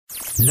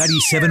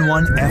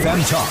97.1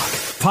 FM Talk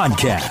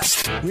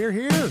Podcast. We're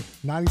here,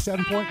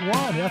 97.1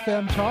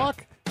 FM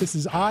Talk. This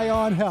is Eye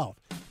on Health.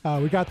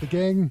 We got the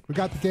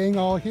gang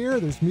all here.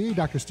 There's me,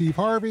 Dr. Steve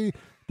Harvey,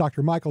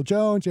 Dr. Michael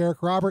Jones,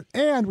 Eric Robert,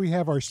 and we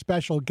have our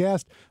special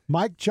guest,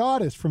 Mike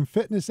Jodis from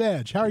Fitness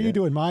Edge. How are you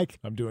doing, Mike?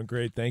 I'm doing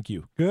great, thank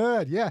you.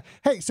 Good, yeah.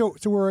 Hey, so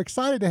we're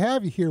excited to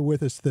have you here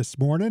with us this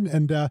morning,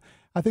 and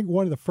I think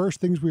one of the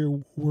first things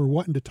we're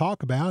wanting to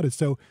talk about is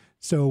so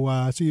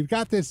you've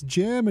got this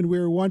gym, and we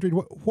were wondering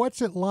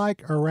what's it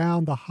like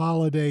around the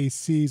holiday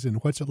season?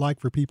 What's it like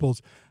for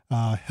people's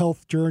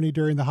health journey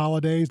during the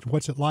holidays?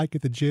 What's it like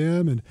at the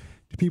gym? And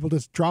do people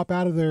just drop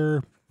out of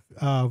their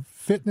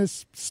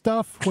fitness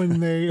stuff when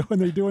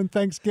they're doing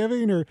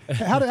Thanksgiving, or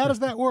how does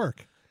that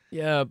work?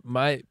 Yeah,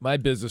 my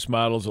business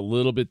model is a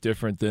little bit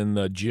different than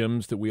the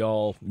gyms that we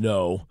all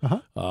know.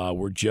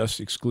 We're just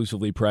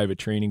exclusively private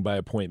training by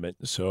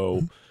appointment,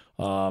 so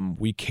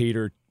we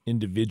cater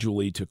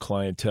individually to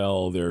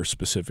clientele, their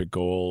specific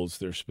goals,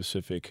 their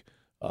specific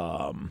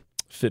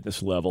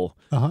fitness level,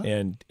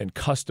 and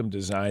custom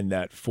design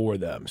that for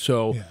them.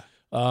 So,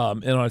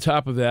 and on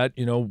top of that,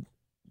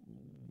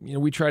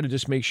 we try to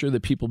just make sure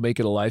that people make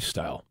it a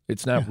lifestyle.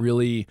 It's not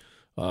really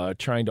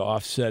trying to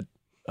offset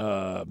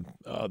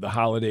the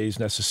holidays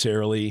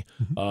necessarily.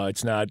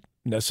 It's not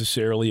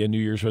necessarily a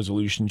New Year's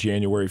resolution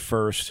January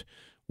 1st.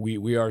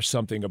 We are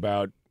something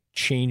about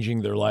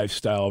changing their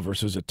lifestyle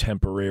versus a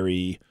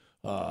temporary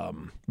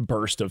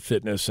burst of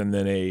fitness and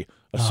then a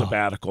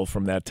sabbatical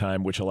from that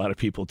time, which a lot of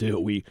people do.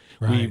 We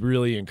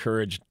really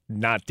encourage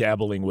not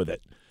dabbling with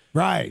it.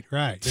 Right.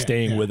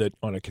 Staying with it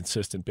on a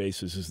consistent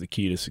basis is the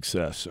key to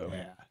success. So.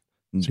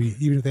 So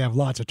even if they have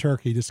lots of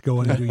turkey, just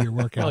go in and do your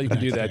workout. Well, you can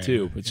do that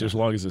too. It's as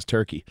long as it's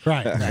turkey.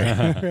 Right.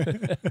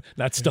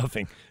 Not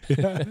stuffing.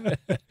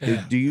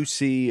 Do you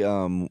see,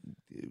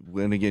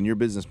 when again, your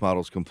business model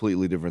is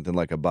completely different than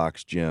like a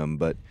box gym,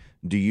 but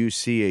do you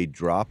see a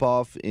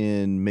drop-off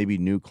in maybe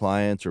new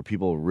clients or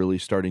people really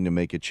starting to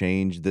make a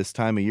change this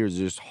time of year? Is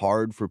it just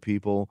hard for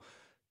people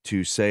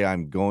to say,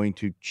 I'm going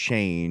to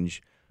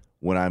change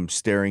when I'm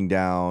staring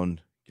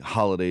down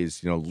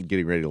holidays,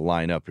 getting ready to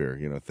line up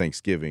here,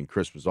 Thanksgiving,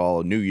 Christmas,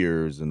 all New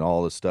Year's and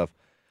all this stuff?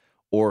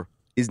 Or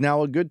is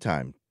now a good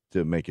time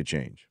to make a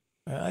change?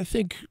 I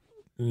think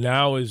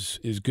now is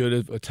as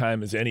good a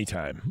time as any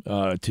time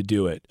to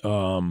do it.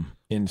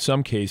 In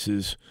some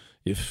cases,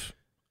 if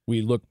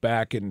we look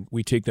back and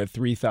we take that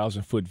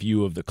 3,000-foot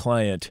view of the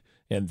client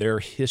and their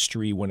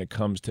history when it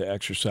comes to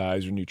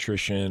exercise or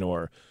nutrition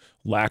or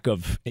lack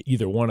of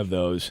either one of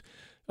those,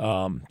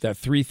 that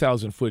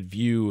 3,000-foot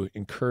view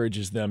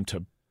encourages them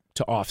to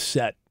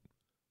offset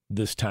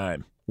this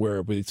time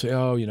where we'd say,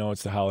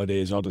 it's the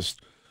holidays. I'll just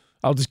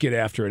get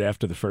after it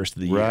after the first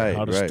of the year.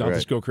 I'll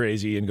just go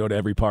crazy and go to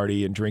every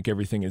party and drink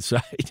everything in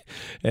sight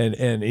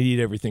and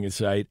eat everything in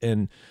sight.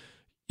 And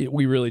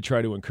we really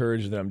try to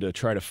encourage them to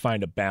try to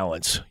find a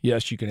balance.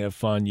 Yes, you can have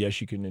fun.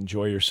 Yes, you can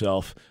enjoy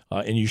yourself,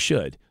 and you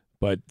should.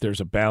 But there's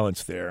a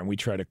balance there, and we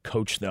try to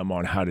coach them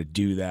on how to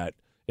do that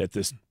at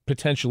this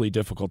potentially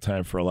difficult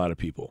time for a lot of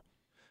people.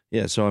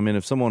 Yeah, so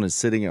if someone is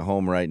sitting at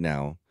home right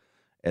now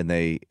and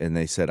they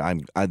said,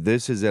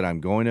 this is it,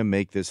 I'm going to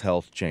make this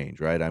health change,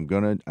 right? I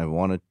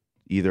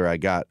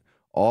got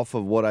off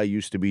of what I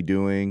used to be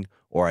doing,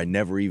 or I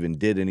never even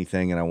did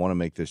anything and I want to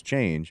make this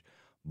change.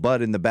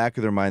 But in the back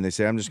of their mind, they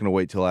say, I'm just going to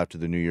wait till after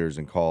the New Year's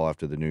and call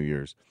after the New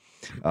Year's.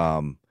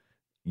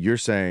 You're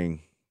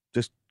saying,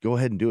 just go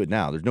ahead and do it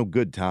now. There's no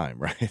good time,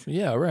 right?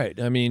 Yeah, right.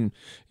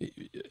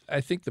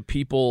 I think the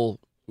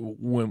people,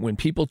 when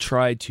people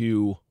try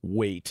to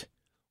wait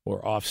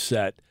or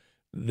offset,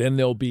 then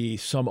there'll be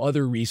some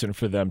other reason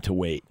for them to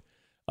wait.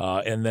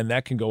 And then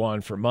that can go on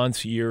for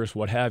months, years,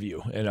 what have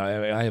you. And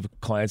I have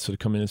clients that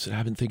come in and say,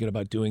 I've been thinking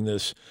about doing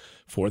this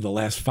for the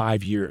last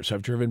 5 years.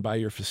 I've driven by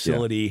your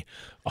facility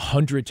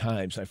 100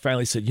 times. I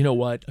finally said, you know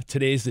what,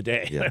 today's the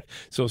day. Yeah.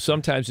 So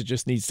sometimes it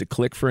just needs to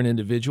click for an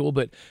individual.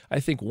 But I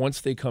think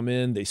once they come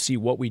in, they see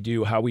what we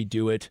do, how we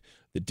do it,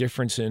 the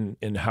difference in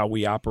how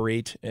we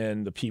operate,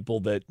 and the people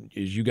that,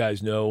 as you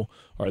guys know,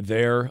 are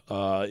there.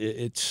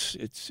 It's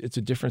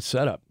a different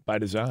setup by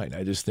design.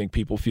 I just think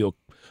people feel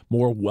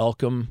more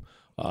welcome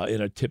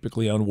in a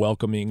typically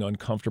unwelcoming,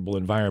 uncomfortable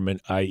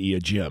environment, i.e. a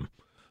gym.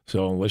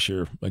 So unless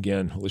you're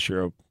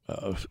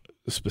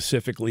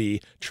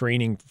specifically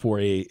training for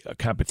a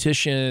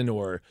competition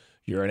or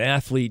you're an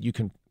athlete, you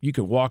can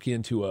walk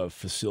into a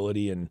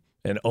facility and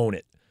own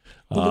it.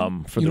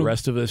 For the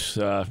rest of us,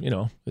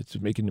 it's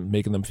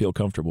making them feel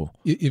comfortable.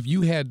 If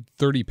you had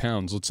 30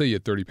 pounds, let's say you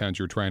had 30 pounds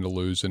you're trying to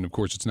lose, and of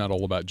course it's not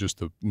all about just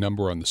the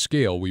number on the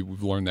scale.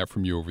 We've learned that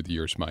from you over the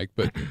years, Mike,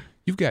 but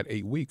you've got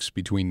 8 weeks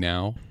between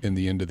now and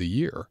the end of the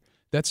year.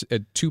 That's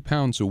at 2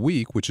 pounds a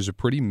week, which is a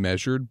pretty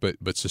measured but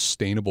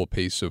sustainable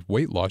pace of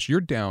weight loss. You're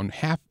down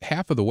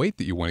half of the weight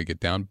that you want to get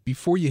down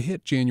before you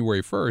hit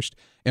January 1st,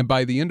 and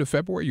by the end of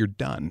February, you're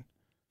done.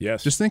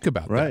 Yes. Just think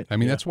about that.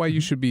 That's why you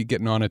should be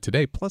getting on it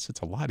today. Plus, it's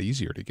a lot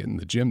easier to get in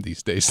the gym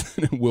these days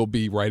than it will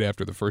be right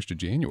after the 1st of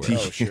January.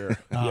 Oh, sure.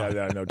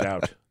 No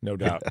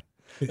doubt.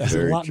 Is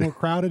it a lot more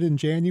crowded in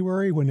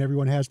January when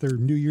everyone has their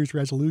New Year's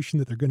resolution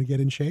that they're going to get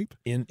in shape?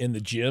 In the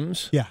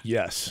gyms? Yeah.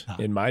 Yes.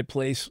 In my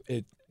place,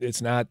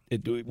 it's not.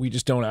 We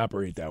just don't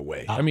operate that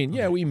way. I mean,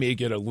 yeah, we may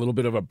get a little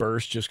bit of a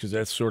burst just because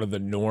that's sort of the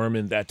norm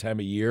in that time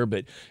of year,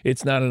 but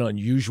it's not an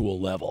unusual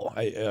level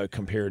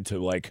compared to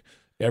like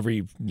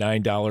every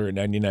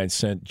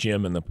 $9.99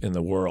 gym in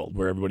the world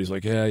where everybody's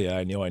like, yeah,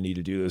 I know I need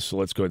to do this, so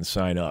let's go ahead and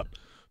sign up.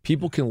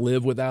 People can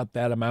live without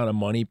that amount of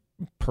money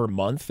per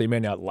month. They may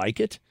not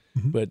like it,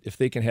 but if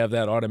they can have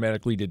that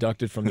automatically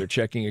deducted from their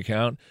checking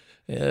account,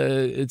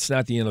 it's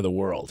not the end of the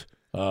world.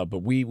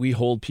 But we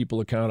hold people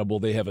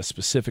accountable. They have a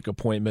specific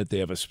appointment. They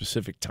have a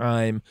specific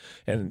time,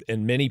 and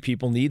many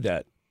people need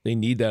that. They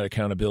need that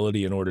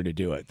accountability in order to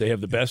do it. They have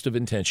the best of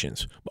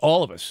intentions.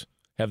 All of us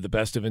have the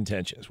best of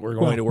intentions. We're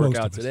going to work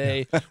out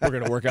today. Yeah. We're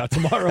going to work out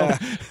tomorrow.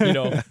 We're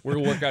going to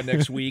work out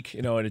next week.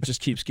 And it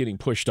just keeps getting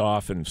pushed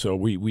off. And so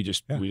we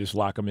just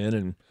lock them in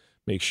and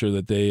make sure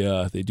that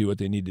they do what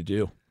they need to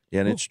do.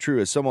 Yeah, and it's true.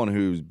 As someone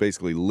who's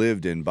basically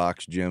lived in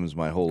box gyms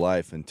my whole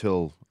life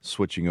until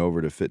switching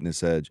over to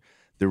Fitness Edge,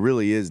 there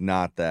really is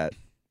not that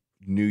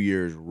New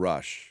Year's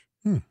rush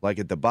like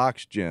at the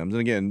box gyms. And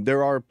again,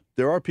 there are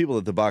people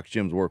that the box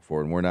gyms work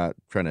for, and we're not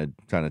trying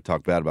to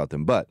talk bad about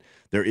them, but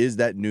there is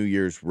that New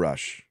Year's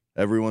rush.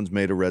 Everyone's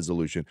made a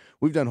resolution.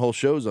 We've done whole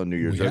shows on New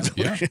Year's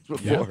resolutions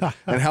before,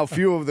 and how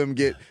few of them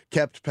get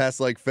kept past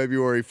like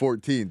February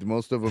 14th.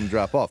 Most of them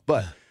drop off,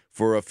 but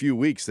for a few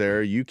weeks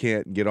there, you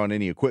can't get on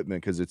any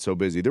equipment because it's so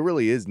busy. There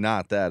really is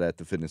not that at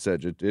the Fitness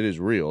Edge. It is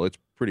real. It's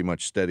pretty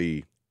much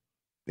steady.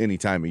 Any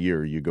time of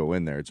year you go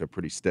in there, it's a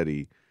pretty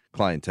steady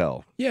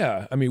clientele.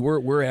 Yeah, I mean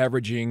we're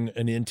averaging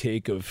an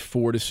intake of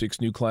 4 to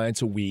 6 new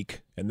clients a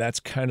week, and that's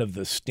kind of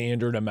the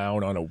standard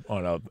amount on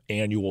a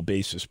annual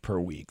basis per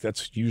week.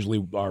 That's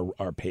usually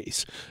our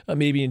pace.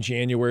 Maybe in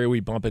January we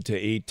bump it to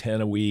 8,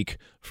 10 a week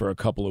for a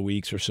couple of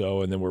weeks or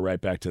so, and then we're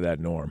right back to that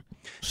norm.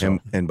 So,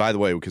 and by the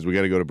way, because we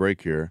got to go to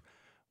break here,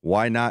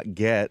 why not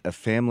get a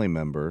family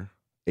member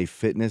a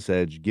Fitness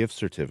Edge gift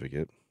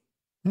certificate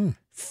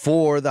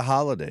for the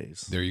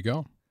holidays? There you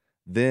go.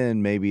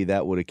 Then maybe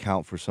that would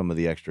account for some of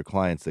the extra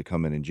clients that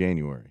come in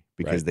January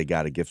because they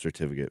got a gift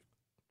certificate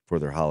for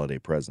their holiday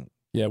present.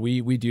 Yeah,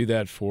 we do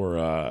that for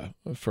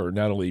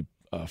not only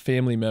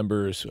family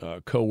members,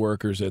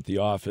 coworkers at the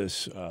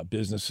office,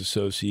 business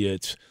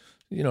associates.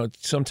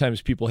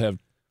 Sometimes people have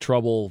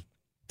trouble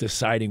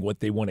deciding what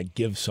they want to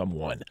give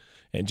someone,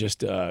 and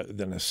just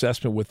an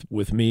assessment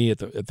with me at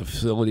the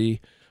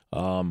facility.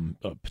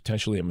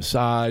 Potentially a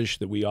massage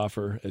that we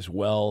offer as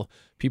well.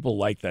 People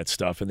like that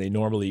stuff, and they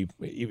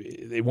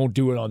won't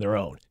do it on their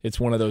own. It's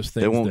one of those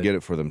things. They won't get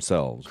it for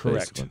themselves.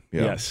 Correct.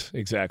 Yeah. Yes,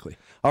 exactly.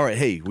 All right.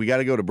 Hey, we got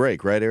to go to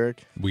break, right,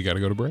 Eric? We got to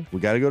go to break.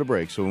 We got to go to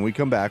break. So when we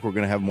come back, we're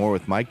going to have more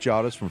with Mike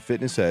Jodis from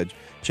Fitness Edge.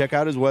 Check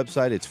out his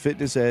website. It's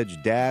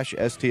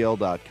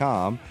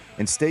fitnessedge-stl.com.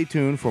 And stay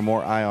tuned for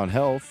more Eye on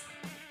Health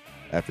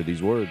after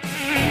these words.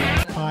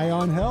 Eye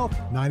on Health,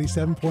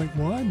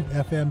 97.1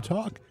 FM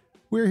Talk.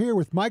 We're here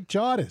with Mike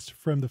Jodis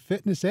from the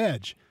Fitness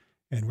Edge,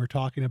 and we're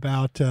talking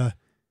about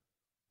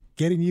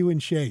getting you in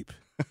shape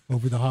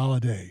over the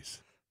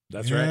holidays.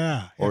 That's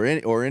right.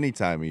 Or any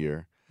time of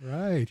year.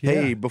 Right. Yeah.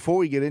 Hey, before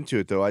we get into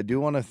it, though, I do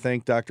want to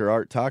thank Dr.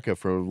 Art Taka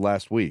for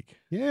last week.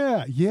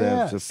 Yeah.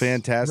 It's a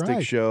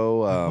fantastic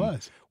show. It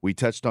was. We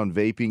touched on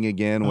vaping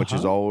again, which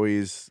is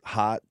always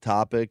hot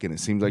topic, and it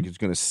seems like it's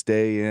going to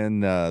stay in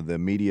the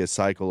media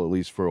cycle at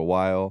least for a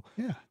while.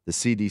 Yeah. The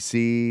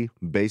CDC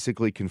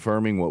basically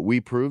confirming what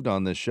we proved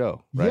on this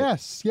show, right?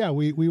 Yes. Yeah,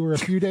 we were a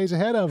few days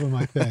ahead of them,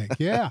 I think.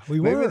 Yeah, we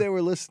were. Maybe they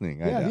were listening.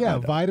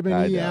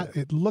 Vitamin E.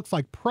 It looks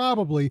like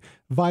probably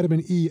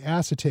vitamin E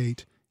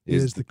acetate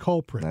is the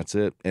culprit. That's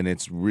it. And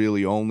it's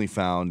really only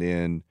found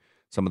in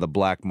some of the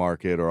black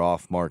market or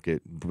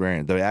off-market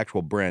brand. The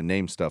actual brand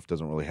name stuff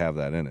doesn't really have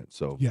that in it.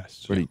 So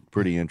yes,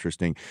 pretty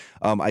interesting.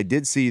 I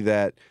did see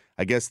that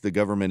I guess the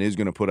government is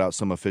going to put out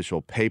some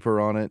official paper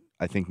on it,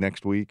 I think,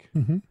 next week.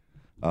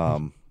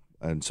 And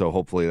so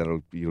hopefully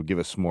that'll give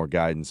us some more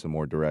guidance and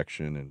more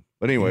direction.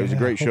 But anyway, it was a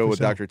great show with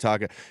Dr.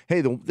 Taka.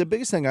 Hey, the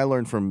biggest thing I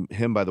learned from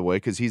him, by the way,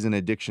 because he's an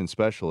addiction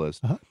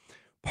specialist,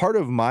 part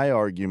of my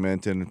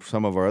argument and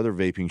some of our other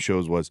vaping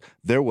shows was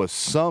there was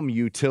some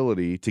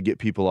utility to get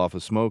people off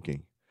of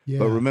smoking. Yeah.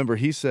 But remember,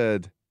 he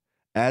said,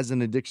 as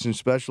an addiction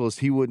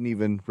specialist, he wouldn't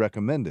even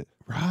recommend it.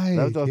 Right.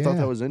 I thought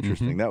that was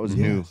interesting. That was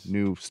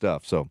new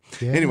stuff. So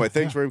anyway,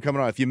 thanks for him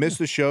coming on. If you missed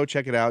the show,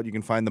 check it out. You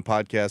can find the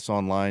podcasts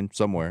online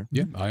somewhere.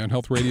 Yeah,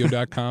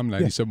 eyeonhealthradio.com,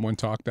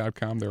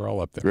 971talk.com. They're all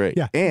up there. Great.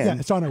 Yeah,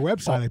 and it's on our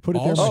website. I put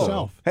it there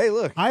myself. Hey,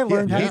 look. I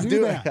learned how to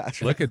do that.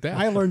 Look at that.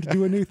 I learned to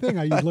do a new thing.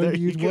 I learned to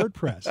use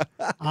WordPress.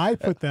 I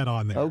put that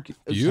on there. Okay.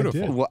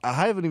 Beautiful. Well, I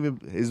haven't even,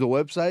 is the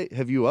website,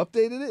 have you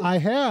updated it? I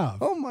have.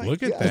 Oh, my God.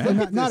 Look at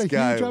that. Not a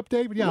huge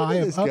update, but I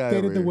have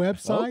updated the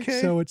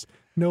website, so it's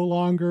no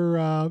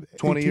longer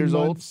 20 years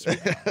old,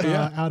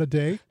 out of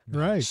date.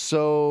 Right.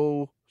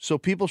 So So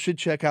people should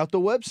check out the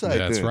website.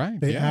 That's then. right.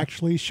 They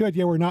actually should.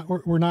 Yeah, we're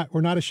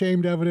not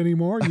ashamed of it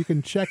anymore. You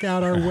can check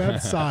out our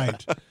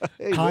website,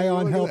 Hey,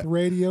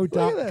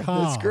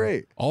 highonhealthradio.com. That's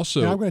great.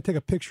 Also, Now I'm going to take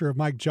a picture of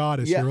Mike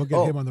Jodis here. We'll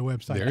get him on the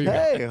website. There you go.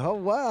 Hey, oh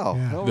wow.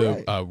 Yeah. All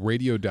the right.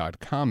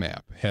 radio.com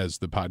app has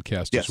the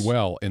podcast Yes. as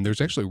well. And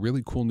there's actually a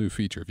really cool new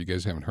feature if you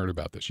guys haven't heard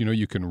about this.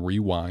 You can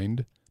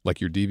rewind, like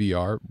your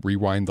DVR,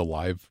 rewind the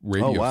live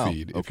radio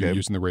feed if you're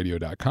using the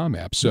radio.com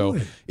app. So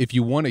if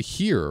you want to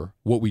hear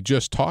what we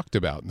just talked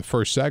about in the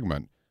first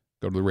segment,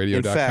 go to the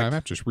radio.com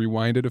app, just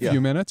rewind it a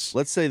few minutes.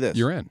 Let's say this.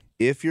 You're in.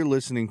 If you're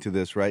listening to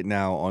this right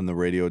now on the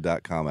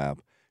radio.com app,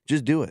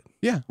 just do it.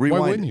 Yeah.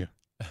 Rewind Why wouldn't it. you?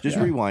 Just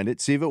rewind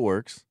it, see if it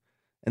works,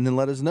 and then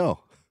let us know.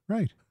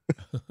 Right.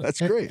 That's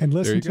great. And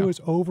listen you to go. us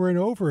over and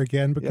over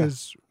again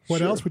because what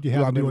Sure. else would you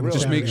have to do on a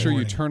Just Saturday make sure you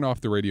morning? turn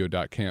off the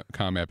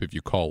radio.com app if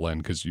you call in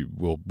because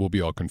we'll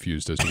be all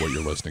confused as to what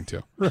you're listening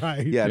to.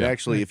 Right. Yeah, and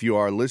actually, if you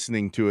are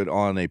listening to it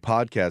on a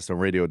podcast on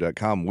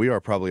radio.com, we are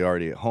probably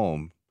already at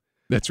home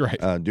That's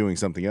right. doing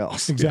something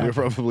else. Exactly.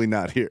 We're probably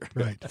not here.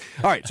 Right.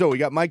 All right, so we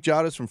got Mike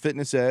Jodis from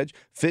Fitness Edge,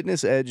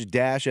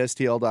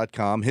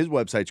 fitnessedge-stl.com. His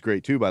website's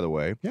great too, by the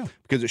way,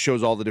 because it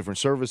shows all the different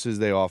services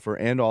they offer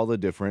and all the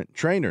different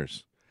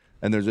trainers.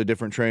 And there's a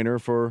different trainer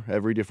for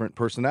every different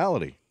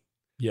personality,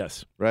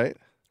 Yes, right?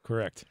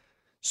 correct.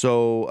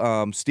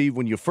 So, Steve,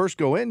 when you first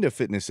go into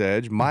Fitness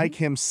Edge, Mike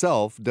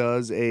himself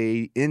does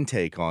a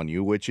intake on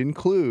you, which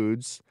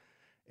includes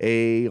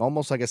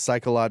almost like a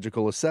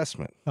psychological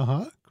assessment,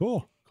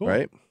 Cool.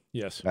 right?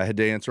 Yes. I had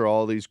to answer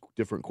all these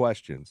different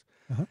questions.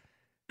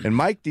 And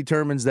Mike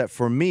determines that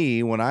for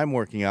me, when I'm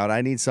working out,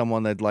 I need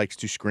someone that likes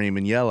to scream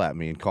and yell at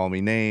me and call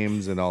me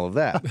names and all of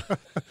that.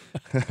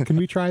 Can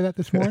we try that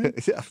this morning?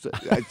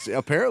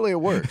 Apparently it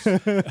works.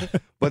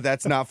 But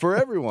that's not for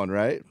everyone,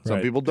 right? Some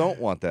Right. people don't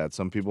want that.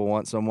 Some people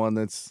want someone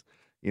that's,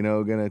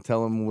 going to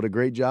tell them what a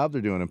great job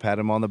they're doing and pat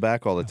them on the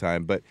back all the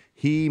time. But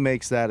he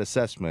makes that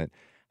assessment.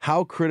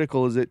 How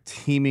critical is it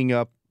teaming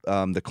up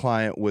the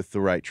client with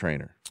the right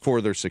trainer for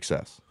their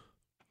success?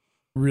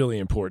 Really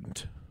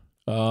important.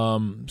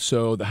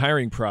 So the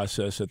hiring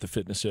process at the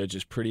Fitness Edge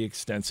is pretty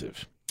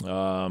extensive.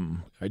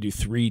 I do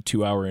 3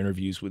 2-hour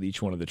interviews with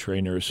each one of the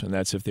trainers, and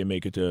that's if they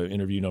make it to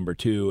interview number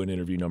 2 and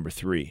interview number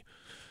 3.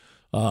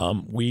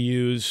 We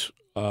use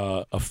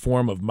a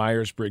form of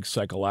Myers-Briggs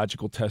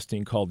psychological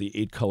testing called the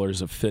 8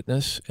 Colors of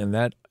Fitness, and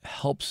that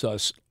helps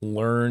us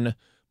learn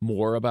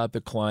more about the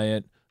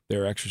client,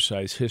 their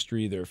exercise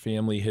history, their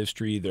family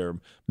history, their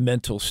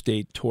mental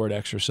state toward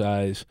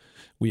exercise.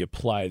 We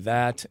apply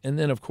that, and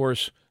then, of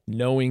course,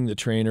 knowing the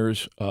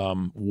trainers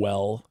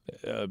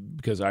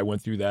because we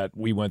went through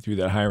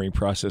that hiring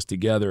process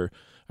together.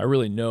 I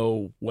really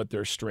know what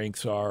their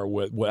strengths are,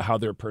 how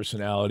their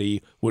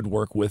personality would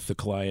work with the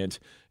client,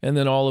 and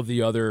then all of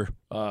the other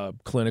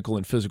clinical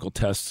and physical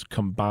tests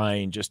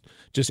combined just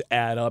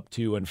add up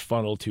to and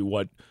funnel to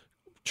what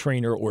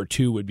trainer or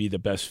 2 would be the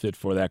best fit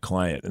for that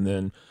client. And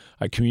then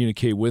I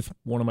communicate with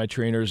one of my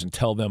trainers and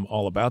tell them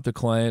all about the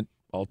client,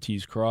 all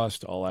T's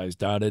crossed, all I's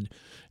dotted,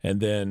 and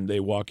then they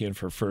walk in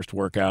for first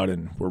workout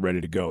and we're ready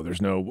to go.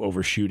 There's no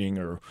overshooting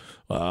or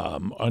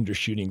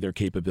undershooting their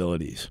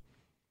capabilities.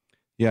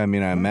 Yeah, I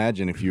mean, I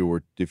imagine if you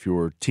were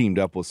teamed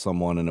up with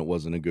someone and it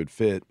wasn't a good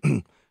fit,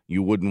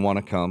 you wouldn't want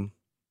to come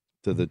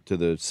to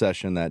the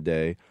session that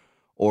day,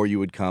 or you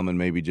would come and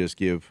maybe just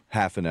give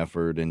half an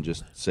effort and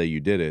just say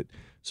you did it.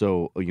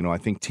 So, I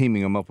think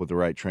teaming them up with the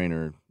right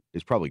trainer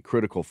is probably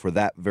critical for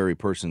that very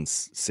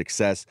person's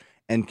success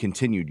and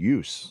continued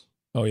use.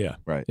 Oh, yeah.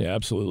 Right. Yeah,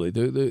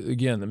 absolutely.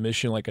 Again, the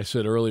mission, like I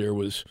said earlier,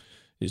 is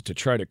to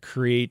try to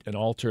create and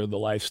alter the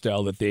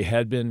lifestyle that they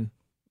had been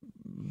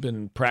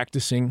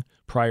practicing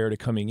prior to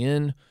coming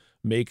in,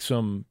 make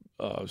some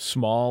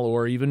small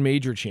or even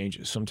major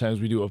changes. Sometimes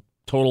we do a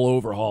total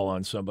overhaul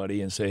on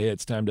somebody and say, hey,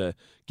 it's time to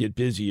get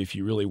busy if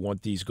you really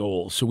want these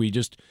goals. So we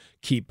just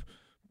keep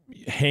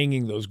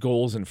hanging those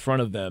goals in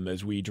front of them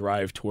as we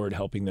drive toward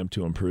helping them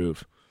to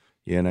improve.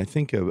 Yeah, and I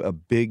think a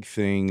big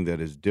thing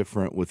that is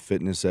different with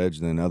Fitness Edge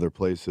than other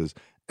places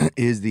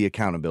is the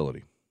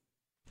accountability.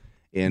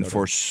 And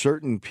for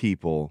certain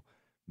people,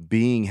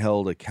 being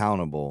held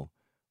accountable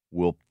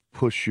will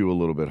push you a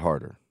little bit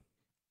harder.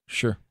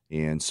 Sure.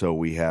 And so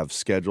we have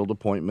scheduled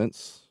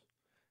appointments,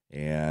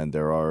 and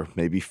there are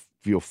maybe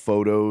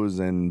photos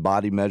and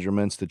body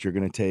measurements that you're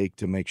going to take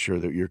to make sure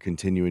that you're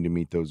continuing to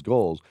meet those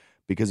goals.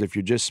 Because if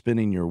you're just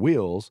spinning your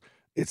wheels,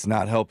 it's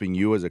not helping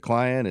you as a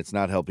client. It's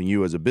not helping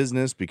you as a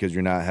business because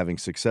you're not having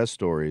success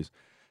stories.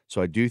 So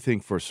I do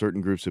think for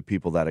certain groups of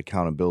people that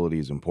accountability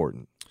is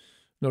important.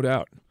 No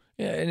doubt.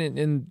 Yeah,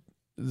 and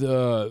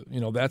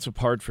that's a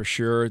part for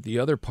sure. The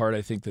other part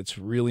I think that's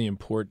really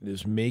important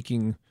is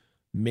making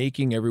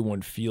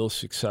everyone feel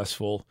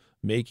successful,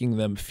 making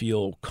them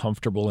feel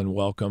comfortable and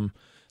welcome.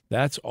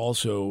 That's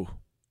also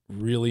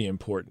really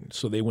important.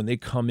 So when they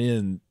come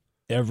in,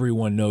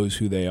 everyone knows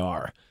who they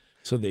are.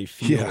 So they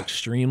feel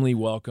extremely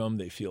welcome.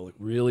 They feel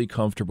really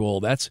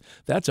comfortable. That's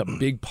a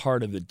big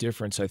part of the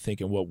difference, I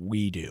think, in what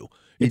we do.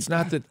 It's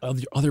not that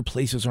other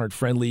places aren't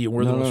friendly and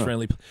we're the most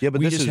friendly. Yeah, but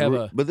we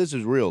this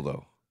is real,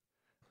 though.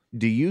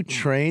 Do you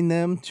train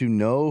them to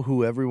know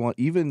who everyone,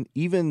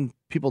 even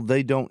people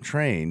they don't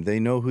train, they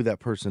know who that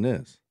person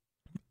is?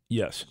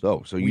 Yes.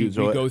 So we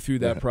go through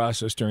that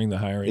process during the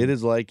hiring.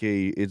 It's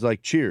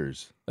like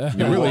Cheers. It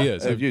really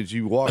is.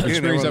 You walk in.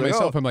 Experience that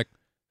myself. I'm like,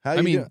 how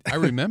I mean, I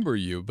remember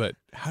you, but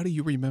how do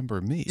you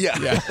remember me? Yeah.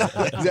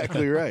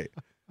 Exactly right.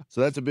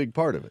 So that's a big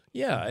part of it.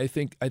 Yeah, I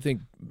think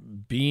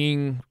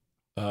being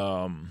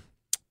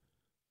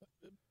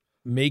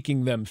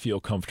making them feel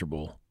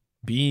comfortable,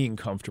 being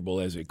comfortable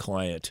as a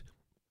client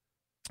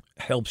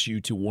helps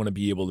you to want to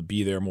be able to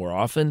be there more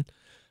often.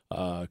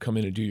 Come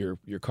in and do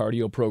your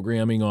cardio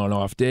programming on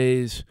off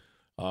days,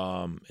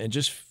 and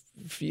just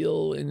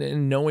feel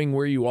and knowing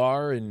where you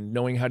are and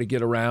knowing how to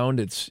get around.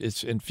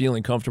 It's and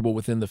feeling comfortable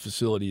within the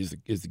facility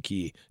is the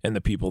key, and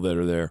the people that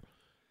are there.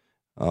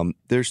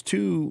 There's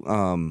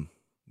two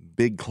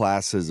big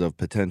classes of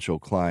potential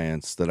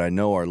clients that I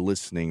know are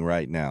listening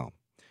right now.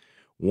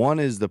 One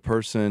is the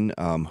person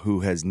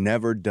who has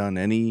never done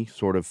any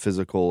sort of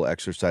physical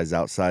exercise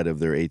outside of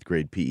their 8th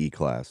grade PE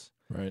class.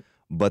 Right.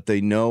 But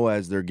they know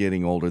as they're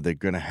getting older, they're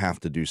going to have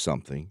to do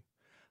something.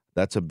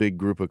 That's a big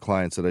group of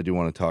clients that I do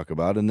want to talk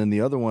about. And then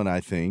the other one, I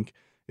think,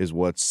 is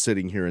what's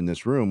sitting here in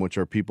this room, which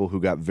are people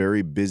who got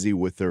very busy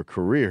with their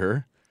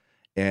career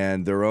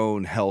and their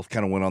own health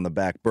kind of went on the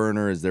back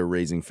burner as they're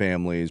raising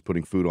families,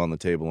 putting food on the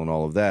table and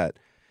all of that.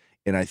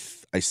 And I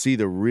see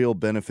the real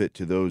benefit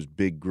to those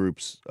big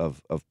groups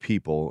of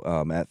people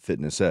at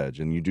Fitness Edge.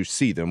 And you do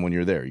see them when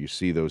you're there. You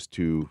see those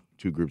two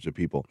groups of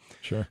people.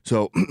 Sure.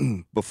 So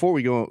before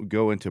we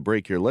go into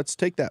break here, let's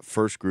take that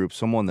first group,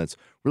 someone that's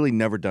really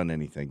never done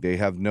anything. They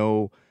have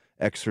no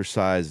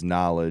exercise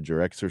knowledge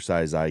or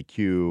exercise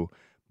IQ,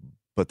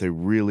 but they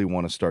really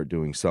want to start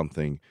doing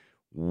something.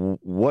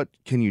 What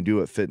can you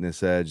do at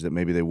Fitness Edge that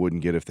maybe they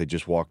wouldn't get if they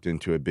just walked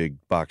into a big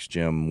box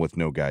gym with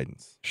no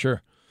guidance?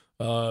 Sure.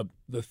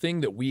 The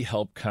thing that we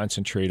help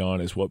concentrate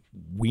on is what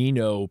we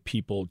know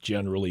people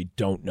generally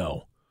don't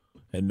know,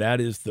 and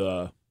that is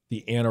the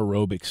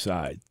anaerobic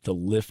side, the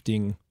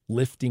lifting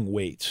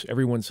weights.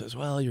 Everyone says,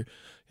 well,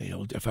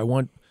 if I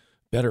want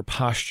better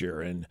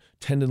posture and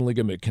tendon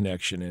ligament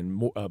connection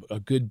and a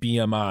good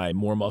BMI,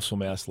 more muscle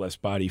mass, less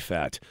body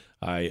fat,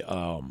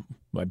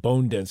 my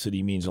bone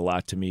density means a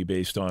lot to me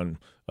based on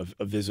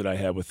a visit I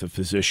had with a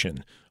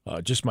physician.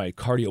 Just my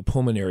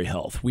cardiopulmonary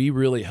health. We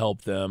really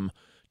help them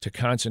to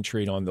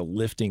concentrate on the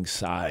lifting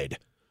side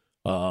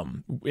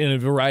in a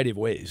variety of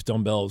ways: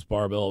 dumbbells,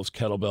 barbells,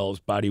 kettlebells,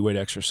 bodyweight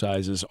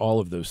exercises, all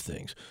of those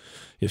things.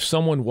 If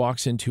someone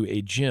walks into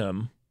a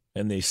gym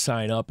and they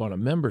sign up on a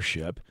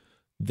membership,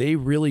 they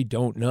really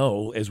don't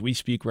know, as we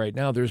speak right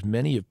now, there's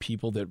many of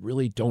people that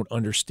really don't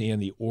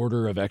understand the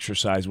order of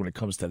exercise when it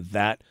comes to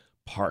that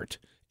part.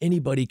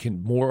 Anybody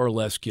can more or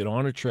less get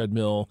on a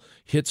treadmill,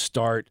 hit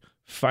start,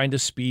 find a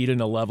speed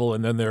and a level,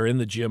 and then they're in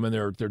the gym and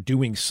they're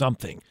doing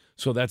something.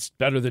 So that's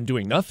better than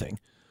doing nothing,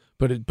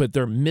 but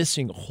they're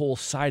missing a whole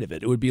side of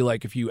it. It would be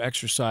like if you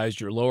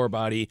exercised your lower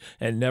body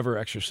and never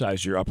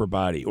exercised your upper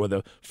body, or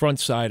the front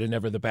side and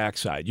never the back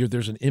side.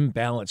 There's an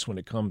imbalance when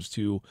it comes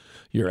to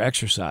your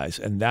exercise,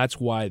 and that's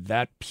why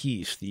that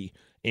piece, the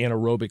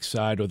anaerobic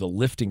side or the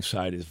lifting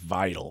side, is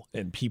vital,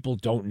 and people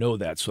don't know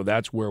that. So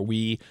that's where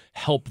we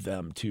help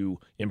them to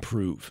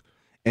improve.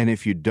 And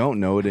if you don't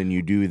know it and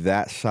you do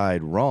that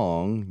side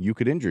wrong, you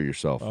could injure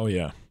yourself. Oh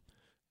yeah.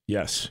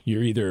 Yes,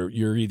 you're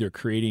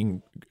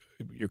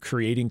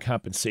creating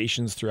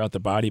compensations throughout the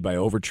body by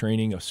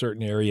overtraining a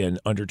certain area and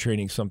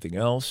undertraining something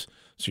else.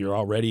 So you're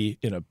already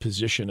in a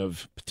position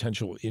of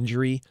potential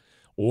injury,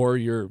 or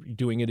you're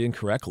doing it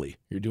incorrectly.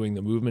 You're doing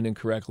the movement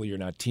incorrectly. You're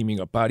not teaming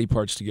up body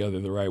parts together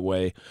the right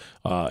way.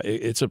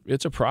 It's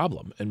a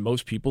problem, and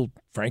most people,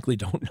 frankly,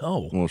 don't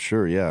know. Well,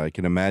 sure, yeah. I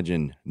can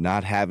imagine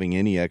not having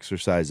any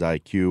exercise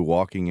IQ,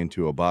 walking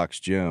into a box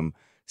gym,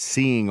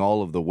 seeing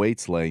all of the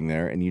weights laying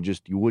there, and you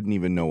wouldn't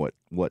even know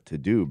what to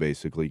do,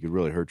 basically. You could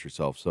really hurt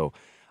yourself. So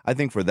I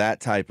think for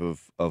that type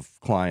of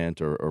client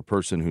or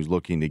person who's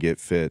looking to get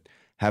fit,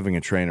 having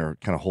a trainer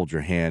kind of hold your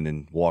hand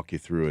and walk you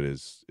through it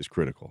is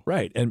critical.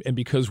 Right. And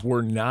because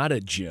we're not a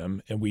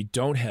gym and we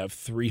don't have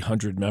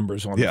 300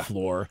 members on the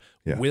floor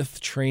with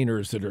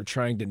trainers that are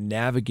trying to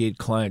navigate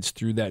clients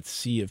through that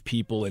sea of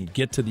people and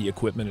get to the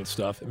equipment and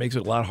stuff, it makes it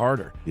a lot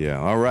harder. Yeah.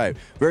 All right.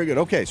 Very good.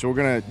 Okay. So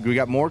we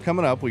got more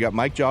coming up. We got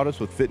Mike Jodis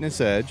with Fitness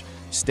Edge.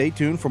 Stay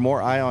tuned for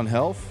more Eye on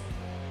Health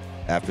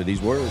after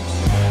these words.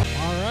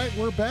 All right.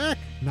 We're back.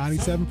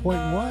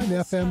 97.1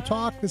 FM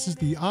Talk. This is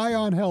the Eye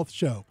on Health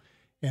show.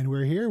 And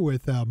we're here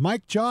with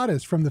Mike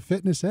Jodis from the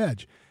Fitness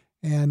Edge.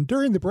 And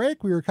during the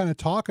break, we were kind of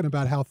talking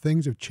about how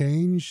things have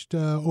changed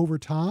over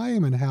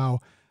time, and how,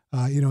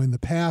 in the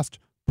past,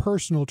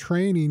 personal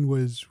training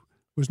was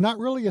not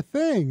really a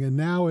thing, and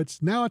now it's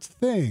a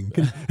thing.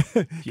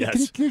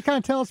 Yes. Can you kind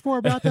of tell us more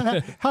about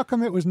that? How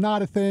come it was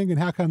not a thing, and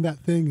how come that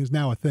thing is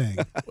now a thing?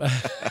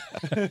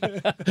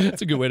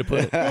 That's a good way to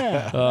put it.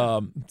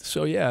 Yeah.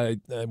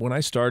 When I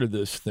started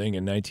this thing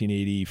in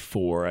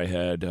 1984, I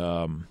had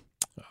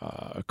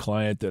a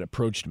client that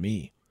approached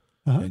me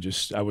And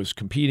I was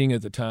competing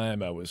at the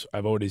time.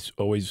 I've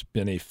always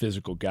been a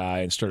physical guy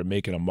and started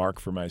making a mark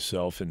for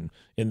myself in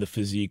the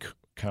physique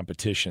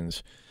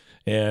competitions.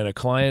 And a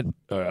client,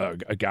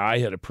 a guy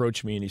had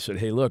approached me and he said,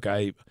 "Hey, look,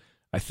 I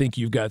think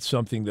you've got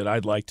something that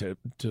I'd like to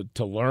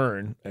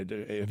learn.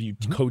 If you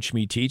coach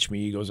me, teach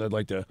me." He goes, "I'd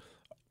like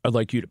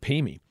you to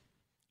pay me."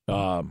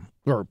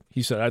 Or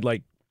he said, "I'd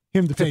like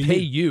him to pay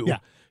you yeah.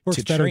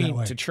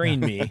 to train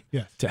me,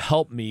 yes. to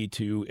help me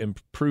to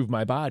improve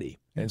my body."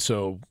 And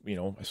so,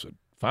 I said,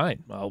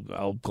 "Fine,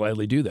 I'll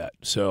gladly do that."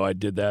 So I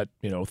did that,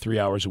 3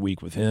 hours a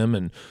week with him,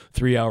 and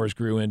 3 hours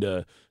grew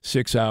into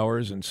 6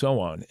 hours and so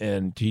on.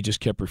 And he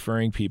just kept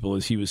referring people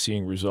as he was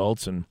seeing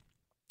results. And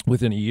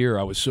within a year,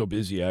 I was so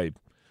busy, I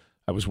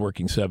was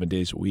working 7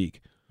 days a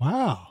week.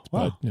 Wow.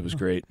 But it was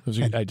great.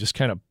 It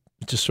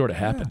just sort of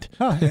happened.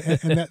 Yeah.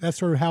 And that's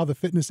sort of how the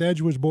Fitness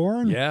Edge was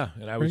born? Yeah,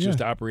 and I was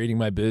just operating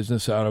my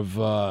business out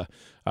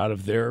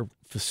of their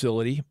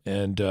facility,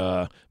 and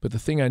but the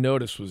thing I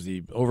noticed was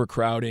the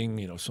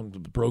overcrowding. Some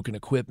of the broken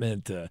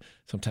equipment.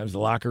 Sometimes the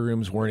locker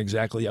rooms weren't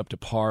exactly up to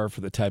par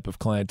for the type of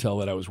clientele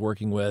that I was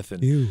working with,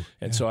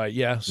 so I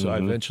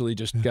eventually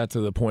just got to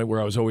the point where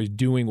I was always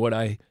doing what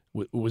I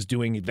was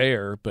doing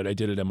there, but I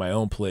did it in my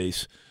own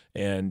place.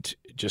 And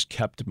just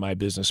kept my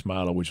business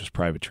model, which was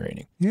private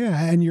training.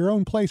 Yeah, and your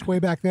own place way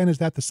back then, is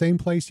that the same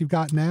place you've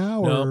got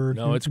now?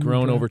 No, it's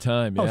grown over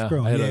time. Oh, it's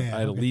grown. I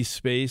had a lease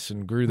space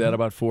and grew that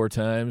about 4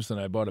 times. Then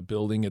I bought a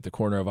building at the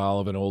corner of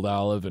Olive and Old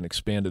Olive and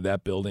expanded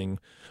that building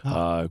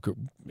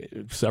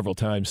several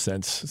times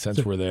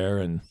since we're there.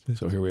 And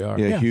so here we are.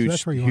 Yeah,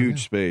 so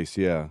huge space,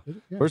 yeah.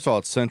 First of all,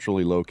 it's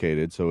centrally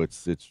located, so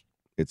it's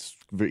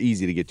very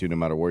easy to get to no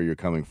matter where you're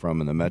coming from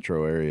in the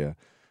metro area.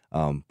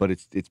 But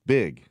it's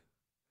big.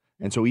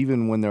 And so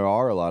even when there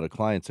are a lot of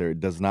clients there, it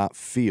does not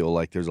feel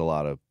like there's a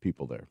lot of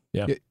people there.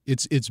 Yeah,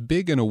 it's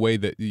big in a way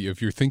that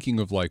if you're thinking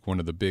of like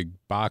one of the big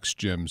box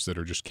gyms that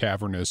are just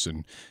cavernous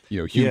and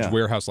huge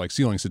warehouse-like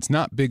ceilings, it's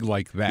not big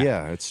like that.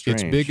 Yeah, it's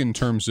strange. It's big in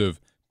terms of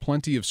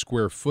plenty of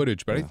square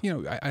footage, but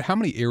how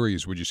many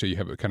areas would you say you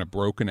have it kind of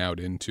broken out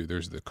into?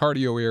 There's the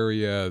cardio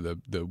area,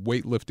 the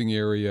weightlifting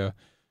area.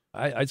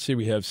 I'd say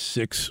we have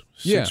six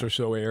or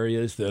so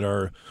areas that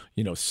are,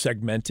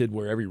 segmented,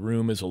 where every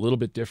room is a little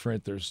bit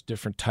different. There's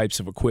different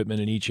types of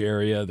equipment in each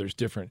area. There's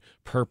different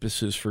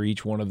purposes for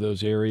each one of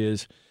those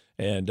areas.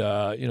 And,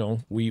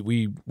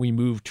 we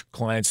moved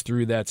clients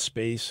through that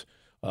space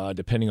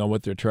depending on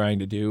what they're trying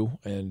to do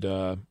and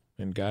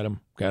got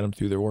them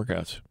through their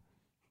workouts.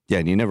 Yeah,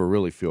 and you never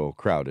really feel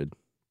crowded.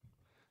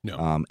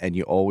 No. And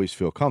you always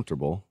feel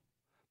comfortable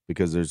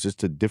because there's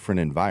just a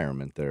different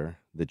environment there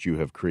that you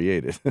have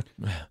created.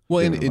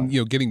 Well,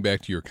 and getting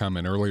back to your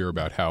comment earlier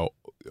about how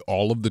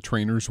all of the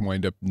trainers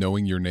wind up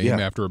knowing your name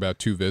after about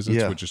 2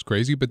 visits, which is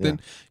crazy. But then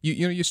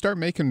you start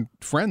making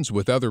friends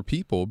with other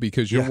people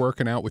because you're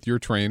working out with your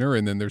trainer,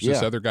 and then there's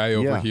this other guy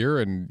over here,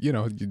 and you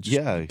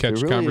just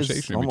catch really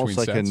conversation in between almost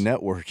like sets. a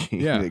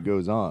networking that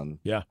goes on.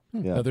 Yeah.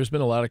 No, there's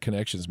been a lot of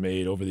connections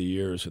made over the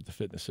years at the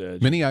Fitness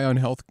Edge. Many Ion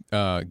Health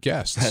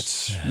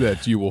guests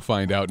that you will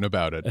find out and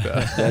about at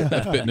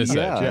Fitness Edge.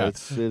 Yeah,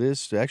 it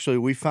is. Actually,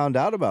 we found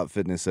out about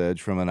Fitness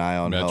Edge from an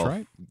Ion Health. That's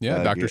right.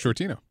 Yeah, Dr.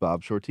 Shortino.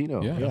 Bob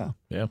Shortino.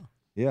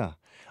 Yeah.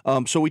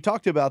 So we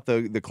talked about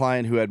the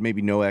client who had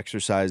maybe no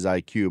exercise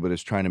IQ but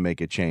is trying to make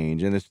a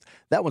change, and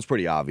that one's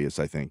pretty obvious.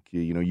 I think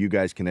you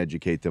guys can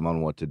educate them on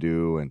what to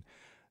do. And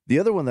the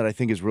other one that I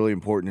think is really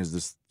important is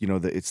this.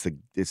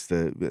 It's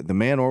the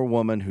man or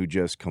woman who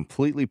just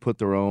completely put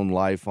their own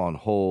life on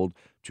hold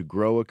to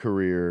grow a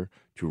career,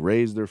 to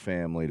raise their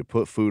family, to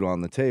put food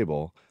on the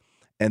table,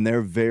 and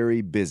they're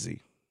very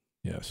busy.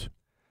 Yes.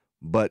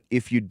 But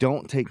if you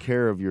don't take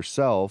care of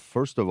yourself,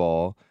 first of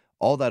all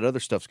that other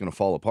stuff's going to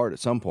fall apart at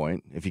some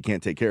point if you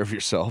can't take care of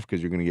yourself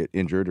because you're going to get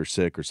injured or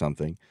sick or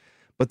something.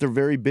 But they're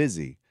very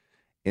busy.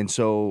 And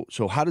so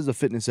how does the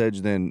Fitness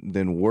Edge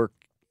then work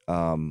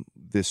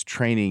this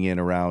training in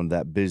around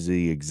that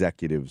busy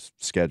executive's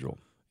schedule?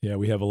 Yeah,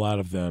 we have a lot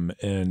of them,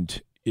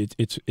 and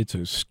it's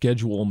a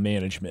schedule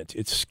management.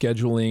 It's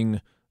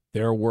scheduling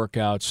their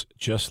workouts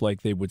just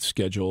like they would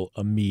schedule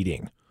a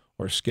meeting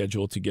or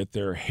schedule to get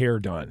their hair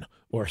done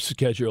or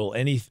schedule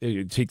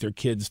anything, take their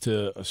kids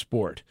to a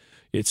sport.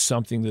 It's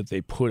something that they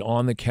put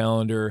on the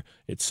calendar.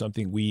 It's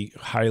something we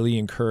highly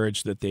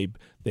encourage that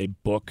they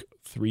book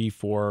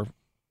 3-4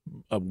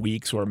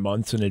 weeks or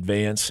months in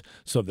advance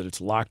so that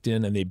it's locked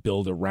in and they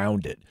build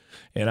around it.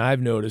 And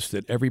I've noticed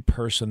that every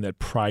person that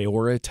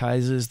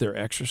prioritizes their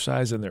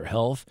exercise and their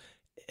health,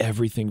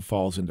 everything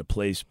falls into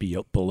place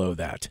below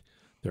that.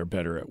 They're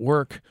better at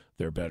work.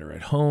 They're better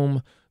at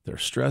home. Their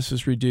stress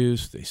is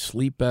reduced. They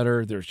sleep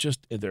better. There's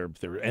just their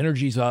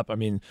energy's up. I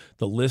mean,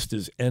 the list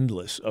is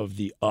endless of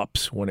the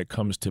ups when it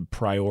comes to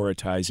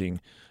prioritizing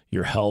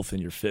your health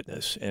and your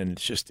fitness. And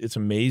it's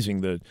amazing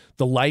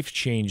the life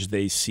change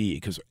they see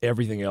because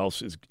everything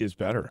else is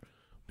better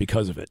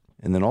because of it.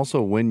 And then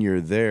also when you're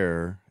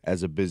there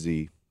as a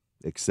busy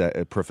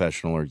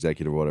professional or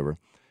executive or whatever,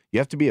 you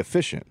have to be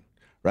efficient,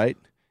 right?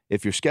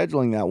 If you're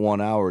scheduling that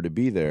 1 hour to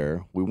be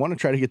there, we want to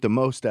try to get the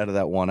most out of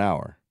that 1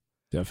 hour.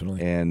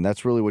 Definitely. And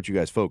that's really what you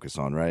guys focus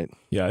on, right?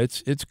 Yeah,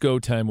 it's go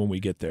time when we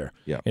get there.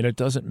 Yeah. And it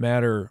doesn't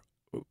matter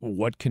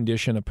what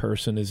condition a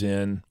person is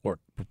in or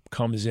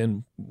comes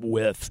in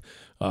with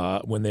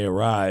when they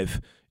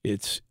arrive.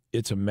 It's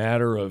a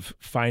matter of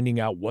finding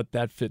out what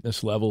that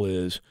fitness level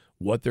is,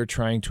 what they're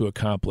trying to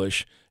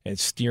accomplish, and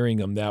steering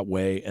them that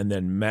way, and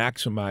then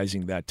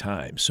maximizing that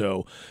time.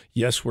 So,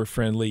 yes, we're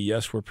friendly.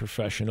 Yes, we're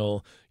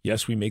professional.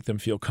 Yes, we make them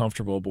feel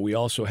comfortable, but we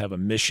also have a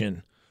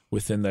mission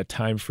within that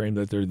time frame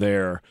that they're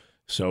there.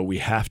 So we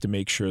have to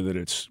make sure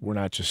that we're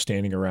not just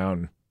standing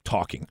around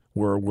talking.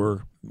 We're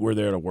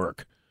there to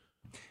work.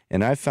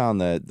 And I found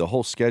that the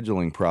whole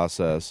scheduling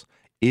process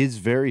is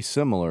very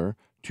similar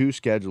to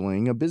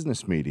scheduling a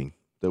business meeting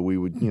that we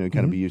would, kind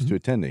of be used to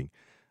attending.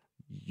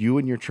 You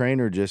and your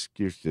trainer you're just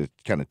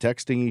kind of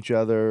texting each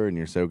other, and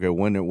you say, okay,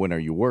 when are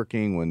you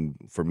working? When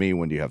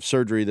do you have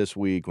surgery this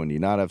week? When do you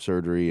not have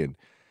surgery? And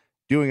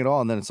doing it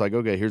all, and then it's like,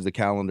 okay, here's the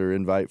calendar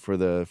invite for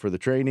the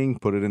training.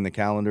 Put it in the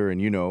calendar,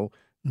 and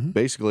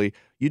basically,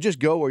 you just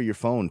go where your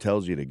phone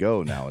tells you to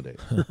go nowadays,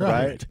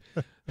 right?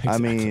 Exactly. I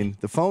mean,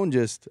 the phone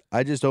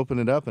I just open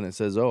it up and it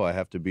says, oh, I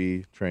have to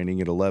be training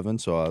at 11,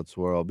 so that's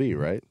where I'll be,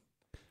 right?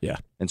 Yeah.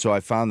 And so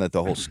I found that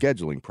the whole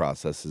scheduling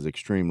process is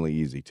extremely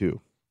easy too.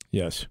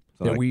 Yes.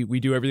 So yeah, we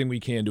do everything we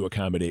can to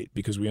accommodate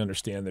because we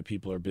understand that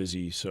people are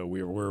busy. So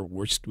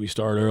we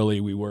start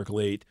early, we work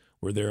late,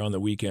 we're there on the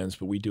weekends,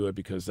 but we do it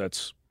because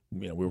that's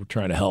we're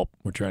trying to help.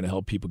 We're trying to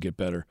help people get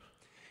better.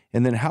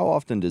 And then how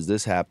often does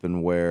this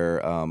happen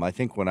where I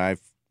think when I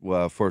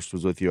first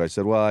was with you, I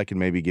said, well, I can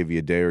maybe give you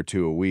a day or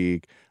two a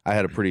week. I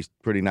had a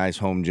pretty nice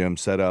home gym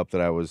set up that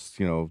I was,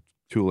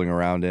 tooling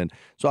around in.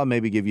 So I'll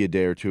maybe give you a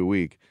day or two a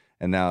week.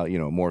 And now,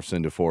 morphs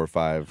into 4 or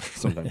 5,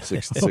 sometimes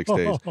 6 days.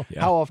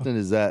 Yeah. How often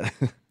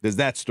does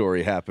that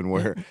story happen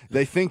where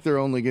they think they're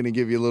only going to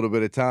give you a little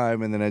bit of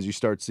time, and then as you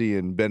start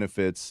seeing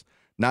benefits,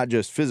 not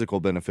just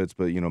physical benefits,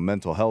 but,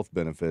 mental health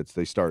benefits,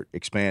 they start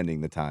expanding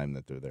the time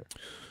that they're there?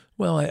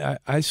 Well,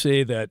 I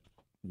say that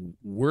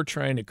we're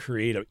trying to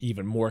create an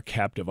even more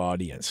captive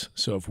audience.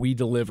 So if we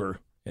deliver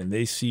and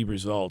they see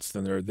results,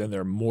 then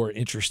they're more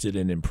interested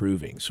in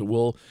improving.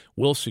 So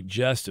we'll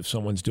suggest if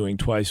someone's doing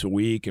twice a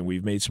week and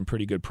we've made some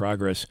pretty good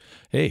progress,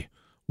 hey,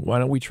 why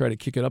don't we try to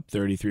kick it up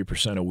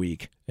 33% a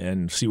week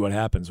and see what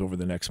happens over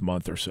the next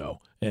month or so?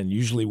 And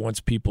usually once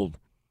people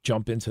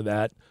jump into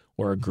that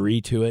or agree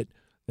to it,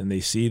 and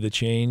they see the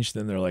change,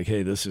 then they're like,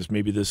 hey, this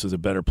is a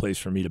better place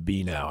for me to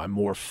be now. I'm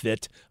more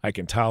fit. I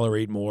can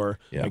tolerate more.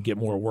 Yeah. I get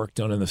more work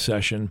done in the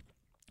session.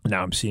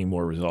 Now I'm seeing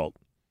more result.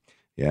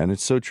 Yeah, and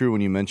it's so true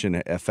when you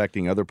mention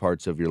affecting other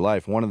parts of your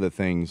life. One of the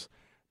things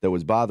that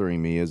was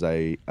bothering me is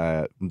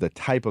the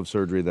type of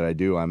surgery that I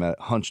do, I'm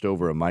hunched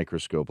over a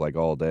microscope like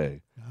all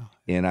day. Oh.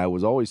 And I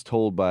was always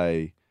told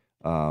by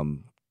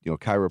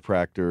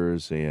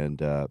chiropractors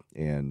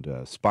and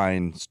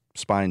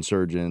spine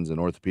surgeons and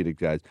orthopedic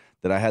guys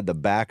that I had the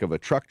back of a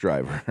truck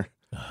driver.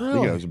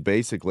 Really?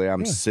 Basically,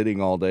 I'm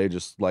sitting all day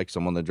just like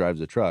someone that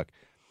drives a truck.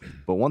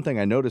 But one thing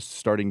I noticed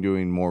starting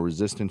doing more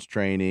resistance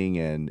training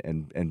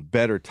and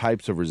better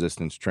types of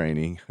resistance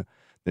training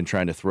than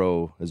trying to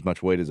throw as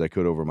much weight as I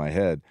could over my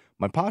head,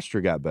 my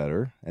posture got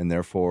better, and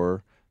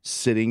therefore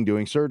sitting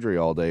doing surgery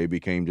all day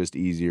became just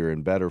easier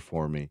and better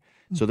for me.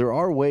 So there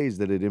are ways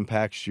that it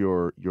impacts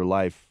your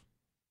life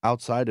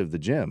outside of the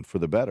gym for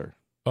the better.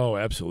 Oh,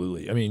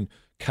 absolutely. I mean,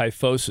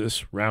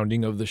 kyphosis,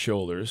 rounding of the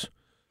shoulders,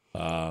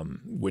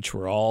 which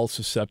we're all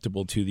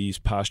susceptible to these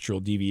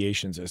postural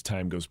deviations as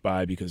time goes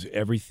by because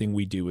everything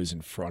we do is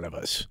in front of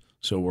us.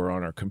 So we're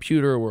on our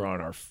computer, we're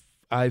on our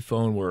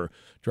iPhone, we're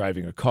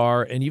driving a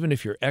car, and even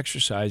if you're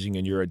exercising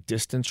and you're a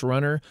distance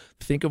runner,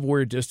 think of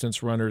where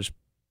distance runners'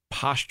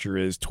 posture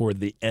is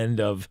toward the end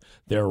of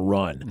their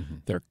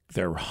run. Mm-hmm.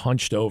 They're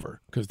hunched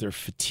over because they're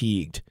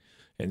fatigued.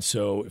 And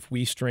so if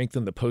we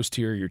strengthen the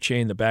posterior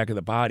chain, the back of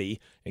the body,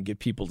 and get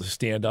people to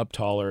stand up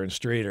taller and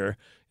straighter,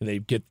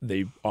 and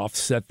they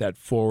offset that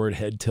forward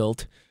head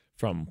tilt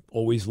from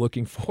always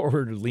looking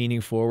forward or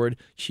leaning forward,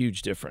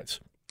 huge difference.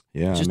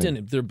 Yeah, Just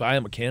in their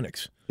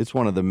biomechanics. It's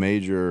one of the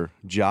major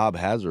job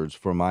hazards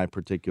for my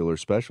particular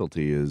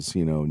specialty is,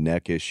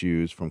 neck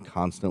issues from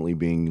constantly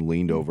being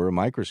leaned over a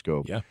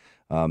microscope. Yeah.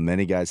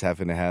 Many guys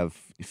having to have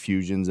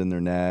fusions in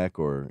their neck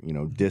or,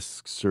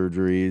 disc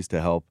surgeries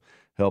to help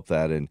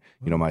that. And,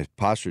 my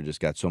posture just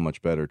got so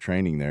much better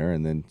training there.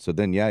 And then,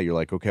 you're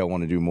like, okay, I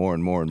want to do more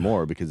and more and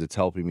more because it's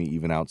helping me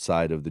even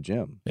outside of the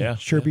gym. Yeah.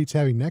 Sure beats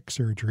having neck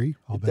surgery.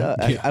 I'll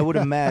bet. I would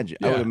imagine.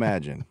 Yeah. I would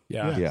imagine.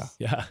 Yeah.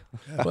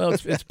 Well,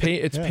 it's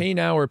pay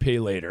now or pay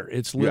later.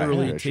 It's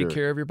literally take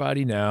care of your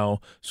body now,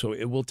 so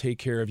it will take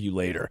care of you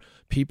later.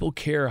 People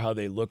care how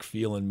they look,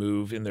 feel, and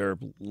move in their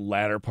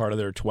latter part of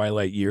their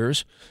twilight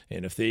years.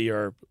 And if they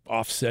are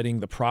offsetting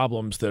the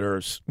problems that are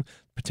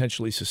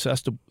potentially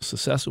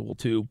susceptible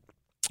to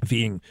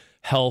being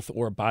health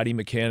or body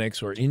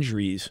mechanics or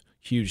injuries,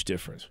 huge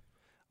difference.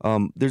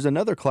 There's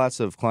another class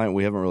of client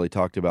we haven't really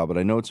talked about, but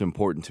I know it's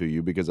important to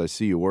you because I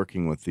see you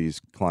working with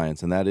these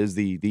clients, and that is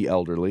the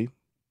elderly.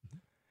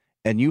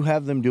 And you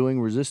have them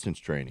doing resistance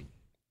training.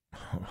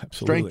 Oh,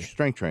 absolutely.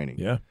 Strength training.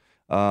 Yeah.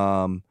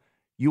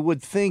 You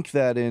would think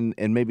that in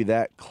maybe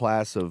that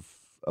class of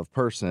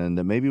person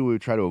that maybe we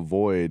would try to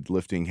avoid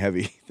lifting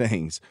heavy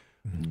things,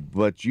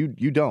 but you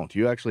don't.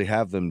 You actually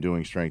have them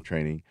doing strength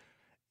training.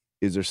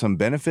 Is there some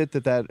benefit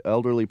that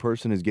elderly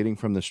person is getting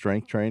from the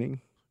strength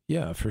training?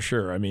 Yeah, for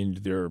sure. I mean,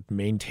 they're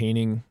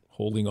maintaining,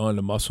 holding on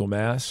to muscle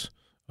mass.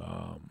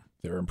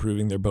 They're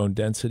improving their bone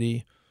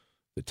density,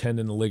 the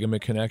tendon to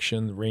ligament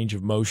connection, the range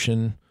of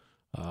motion,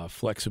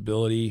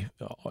 flexibility,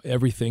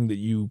 everything that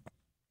you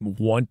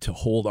want to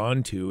hold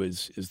on to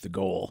is the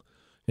goal.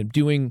 And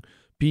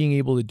being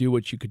able to do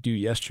what you could do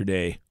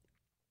yesterday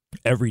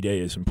every day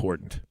is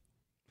important.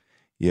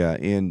 Yeah,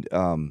 and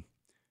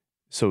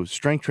so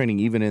strength training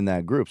even in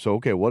that group. So,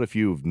 okay, what if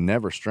you've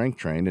never strength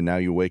trained and now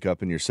you wake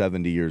up and you're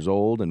 70 years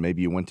old and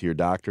maybe you went to your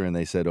doctor and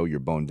they said, oh, your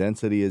bone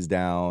density is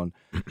down.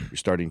 You're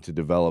starting to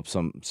develop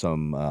some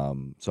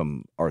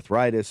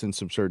arthritis and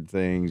some certain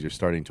things. You're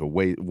starting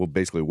to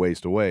basically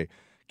waste away.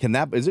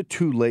 Is it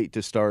too late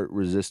to start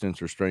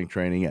resistance or strength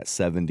training at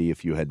 70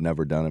 if you had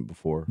never done it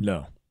before?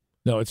 No,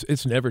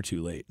 it's never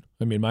too late.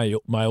 I mean,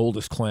 my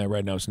oldest client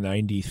right now is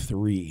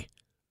 93.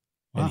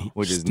 Wow.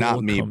 Which is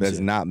not me. That's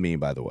not me,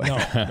 by the way. No,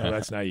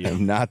 that's not you.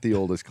 I'm not the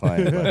oldest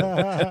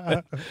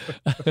client.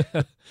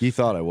 He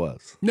thought I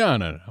was.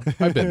 No.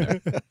 I've been there.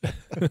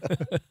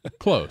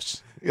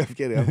 Close. I'm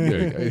kidding.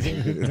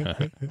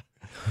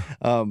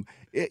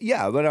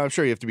 Yeah, but I'm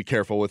sure you have to be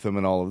careful with them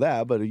and all of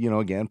that. But,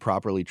 again,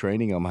 properly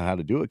training them on how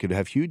to do it could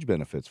have huge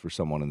benefits for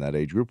someone in that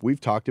age group. We've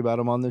talked about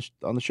them on the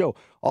show.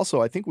 Also,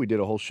 I think we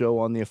did a whole show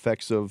on the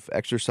effects of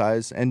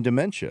exercise and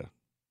dementia.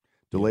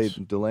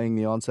 Delaying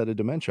the onset of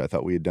dementia. I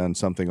thought we had done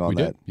something on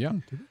that. Yeah,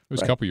 it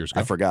was a couple years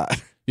ago. I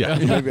forgot. Yeah,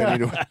 maybe I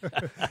need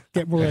to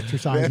get more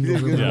exercise.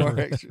 More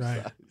exercise.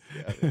 Right.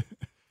 Yeah.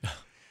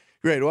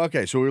 Great. Well,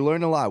 okay, so we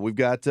learned a lot. We've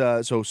got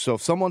so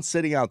if someone's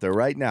sitting out there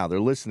right now, they're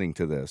listening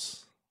to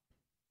this.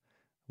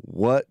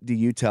 What do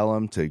you tell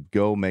them to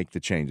go make the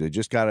change? They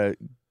just got to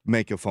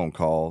make a phone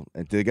call,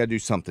 and they got to do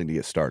something to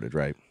get started,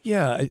 right?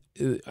 Yeah,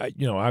 I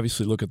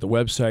obviously look at the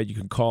website. You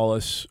can call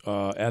us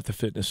at the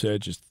Fitness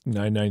Edge. It's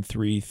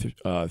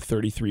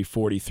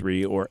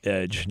 993-3343 or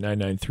Edge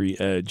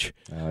 993-EDGE.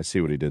 I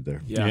see what he did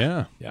there.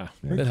 Yeah.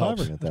 Very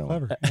clever. That's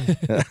clever.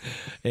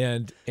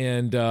 and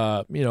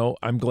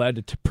I'm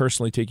glad to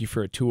personally take you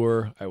for a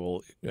tour. I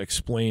will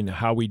explain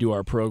how we do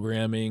our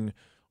programming,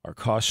 our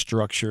cost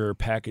structure,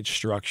 package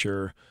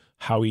structure,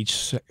 how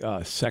each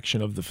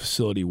section of the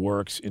facility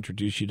works,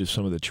 introduce you to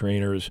some of the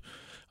trainers.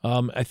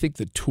 I think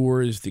the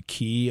tour is the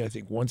key. I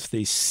think once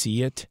they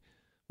see it,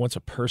 once a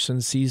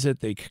person sees it,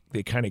 they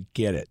kind of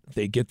get it.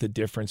 They get the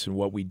difference in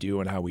what we do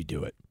and how we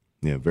do it.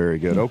 Yeah, very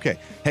good. Okay.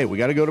 Hey, we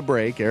got to go to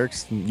break.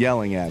 Eric's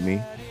yelling at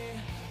me.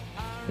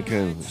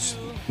 Because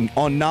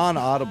on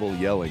non-audible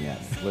yelling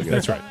at me. Look at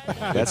That's that.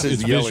 right. That's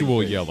his it's yelling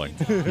visual thing. yelling.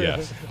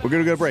 Yes. We're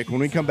going to go to break. When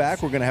we come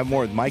back, we're going to have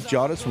more with Mike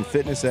Jodis from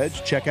Fitness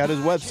Edge. Check out his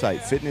website,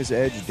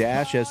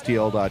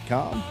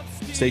 fitnessedge-stl.com.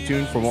 Stay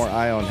tuned for more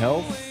Eye on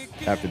Health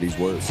after these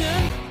words.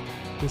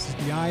 This is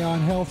the Eye on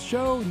Health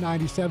Show,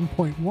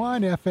 97.1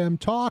 FM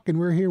Talk, and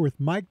we're here with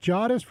Mike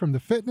Jodis from the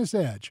Fitness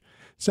Edge.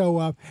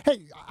 So,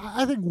 hey,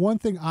 I think one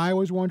thing I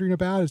was wondering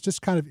about is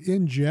just kind of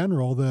in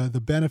general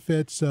the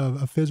benefits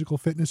of physical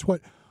fitness.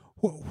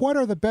 What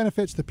are the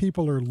benefits that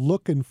people are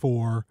looking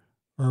for,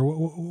 or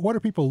what are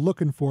people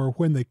looking for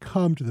when they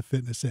come to the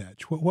Fitness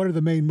Edge? What are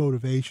the main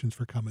motivations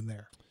for coming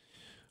there?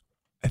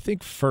 I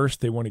think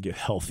first they want to get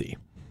healthy.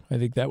 I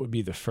think that would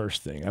be the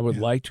first thing. I would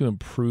like to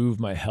improve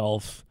my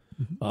health,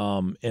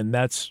 and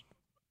that's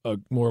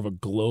more of a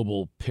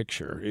global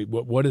picture.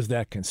 What does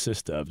that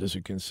consist of? Does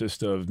it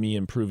consist of me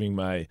improving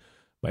my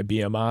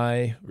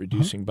BMI,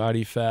 reducing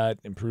body fat,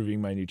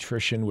 improving my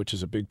nutrition, which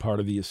is a big part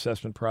of the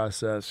assessment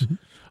process,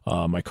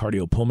 my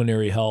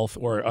cardiopulmonary health,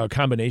 or a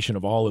combination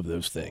of all of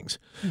those things?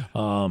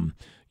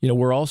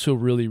 We're also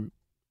really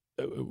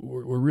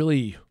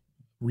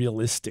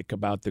realistic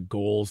about the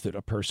goals that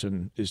a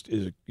person is.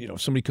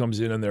 Somebody comes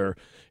in and they're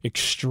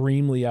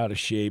extremely out of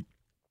shape,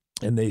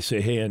 and they say,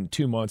 "Hey, in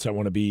 2 months, I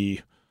want to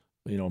be."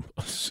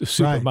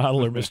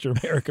 Supermodel or Mr.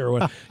 America, or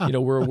what,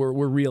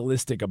 we're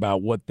realistic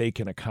about what they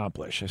can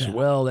accomplish. I said,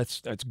 well,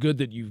 that's good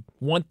that you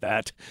want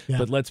that,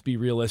 but let's be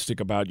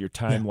realistic about your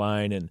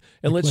timeline and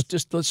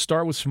let's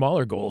start with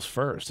smaller goals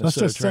first. Let's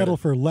just settle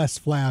for less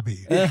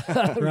flabby.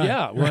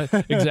 Yeah, well,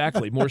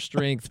 exactly. More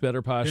strength,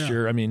 better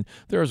posture. I mean,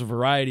 there's a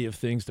variety of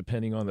things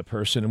depending on the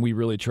person, and we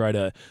really try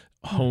to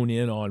hone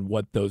in on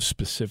what those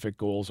specific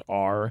goals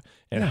are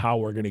and how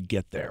we're going to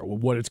get there,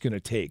 what it's going to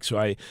take.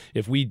 So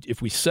if we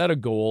set a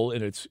goal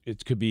and it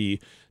could be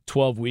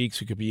 12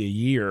 weeks, it could be a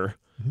year,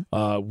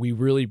 we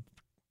really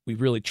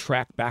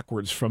track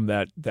backwards from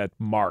that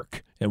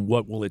mark, and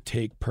what will it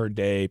take per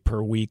day,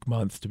 per week,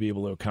 month to be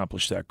able to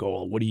accomplish that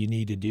goal? What do you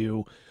need to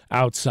do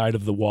outside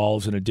of the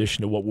walls in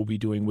addition to what we'll be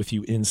doing with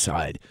you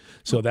inside?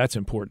 So that's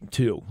important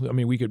too. I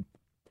mean, we could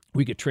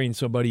train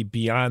somebody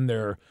beyond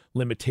their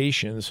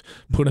limitations,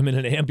 put them in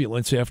an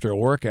ambulance after a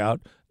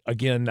workout.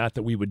 Again, not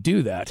that we would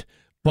do that,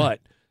 but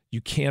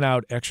you can't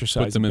out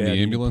exercise. Put them in the bad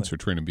eating ambulance plan. or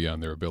train them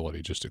beyond their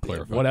ability, just to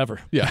clarify. Whatever.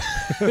 Yeah.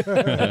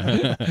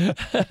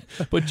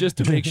 But just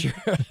to make sure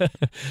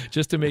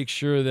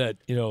that,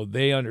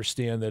 they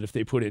understand that if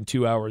they put in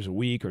 2 hours a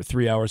week or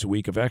 3 hours a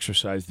week of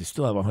exercise, they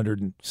still have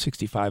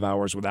 165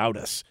 hours without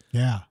us.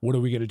 Yeah. What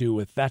are we going to do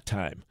with that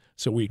time?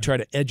 So we try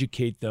to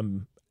educate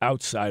them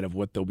outside of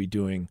what they'll be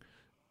doing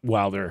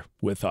while they're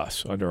with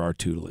us under our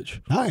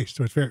tutelage. Nice.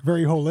 So it's very,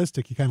 very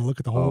holistic. You kind of look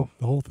at the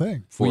whole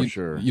thing. For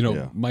sure.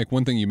 Mike,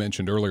 one thing you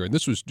mentioned earlier, and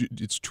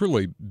it's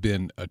truly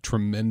been a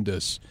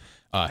tremendous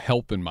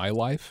help in my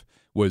life,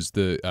 was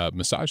the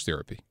massage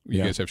therapy.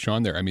 You guys have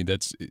Sean there. I mean,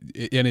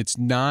 it's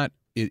not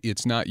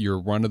your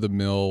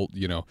run-of-the-mill,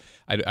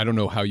 I don't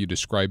know how you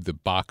describe the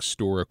box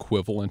store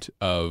equivalent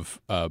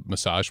of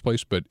massage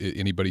place, but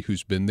anybody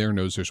who's been there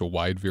knows there's a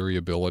wide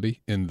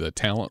variability in the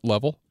talent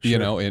level,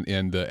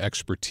 and the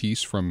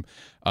expertise from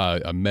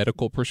a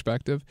medical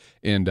perspective.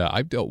 And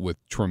I've dealt with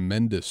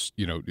tremendous,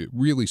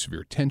 really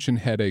severe tension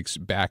headaches,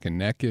 back and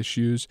neck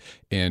issues,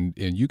 and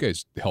you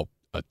guys help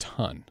a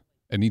ton.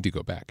 I need to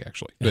go back,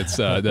 actually. That's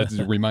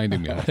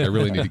reminding me. I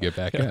really need to get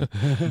back in.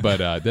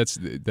 But that's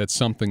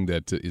something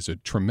that is a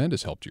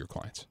tremendous help to your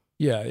clients.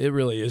 Yeah, it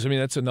really is. I mean,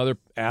 that's another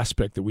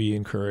aspect that we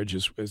encourage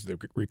is the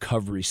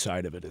recovery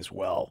side of it as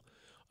well.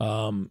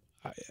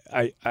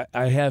 I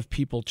have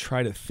people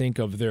try to think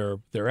of their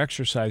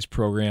exercise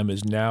program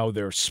as now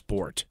their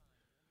sport.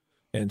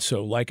 And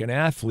so like an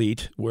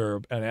athlete, where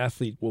an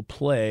athlete will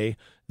play,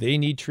 they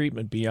need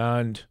treatment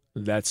beyond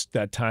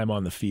that time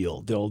on the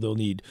field. They'll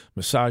need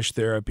massage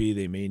therapy.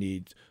 They may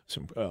need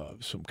some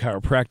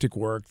chiropractic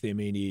work. They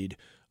may need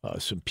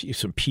some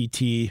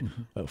PT,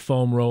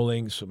 foam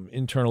rolling, some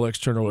internal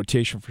external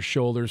rotation for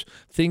shoulders,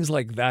 things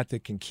like that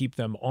can keep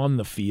them on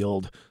the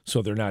field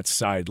so they're not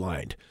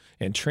sidelined.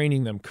 And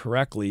training them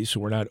correctly so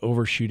we're not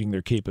overshooting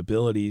their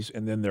capabilities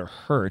and then they're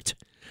hurt.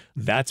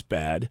 That's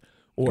bad.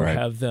 Or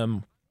have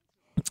them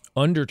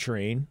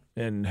undertrain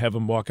and have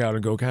them walk out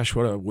and go, gosh,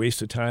 what a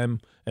waste of time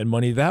and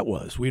money that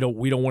was. We don't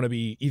want to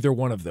be either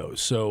one of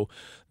those. So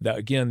that,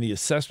 again, the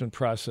assessment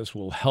process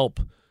will help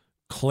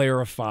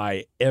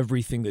clarify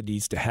everything that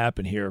needs to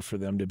happen here for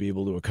them to be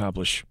able to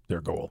accomplish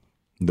their goal.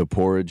 The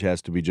porridge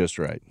has to be just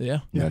right.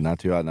 Yeah. Not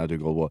too hot, not too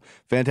cold. Well,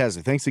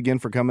 fantastic. Thanks again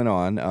for coming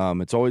on.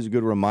 It's always a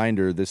good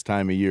reminder this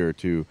time of year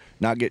to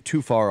not get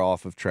too far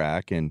off of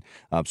track. And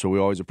so we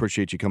always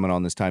appreciate you coming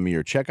on this time of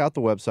year. Check out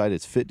the website.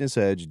 It's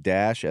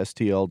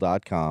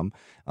fitnessedge-stl.com.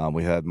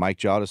 We had Mike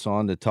Jodis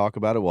on to talk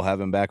about it. We'll have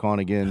him back on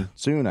again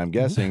soon, I'm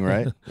guessing,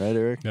 right? Right,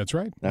 Eric? That's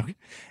right. Okay.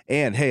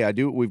 And, hey,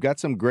 we've got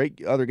some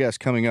great other guests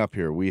coming up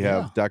here. We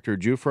have Dr.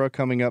 Jufra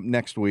coming up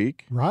next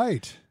week.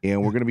 Right.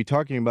 And we're going to be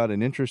talking about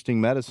an interesting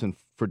medicine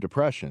for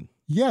depression.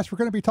 Yes, we're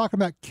going to be talking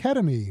about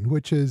ketamine,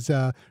 which is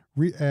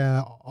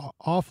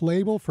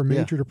off-label for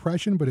major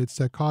depression, but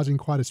it's causing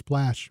quite a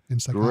splash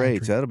in psychiatry.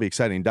 Great. So that'll be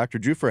exciting. Dr.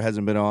 Jufra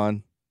hasn't been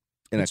on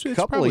in a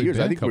couple of years.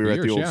 I think we were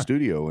at the old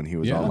studio when he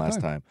was on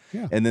last time.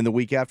 Yeah. And then the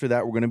week after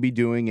that, we're going to be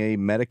doing a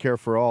Medicare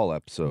for All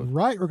episode.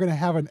 Right. We're going to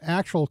have an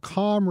actual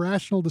calm,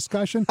 rational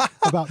discussion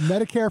about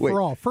Medicare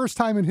for All. First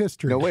time in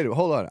history. No, wait,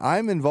 hold on.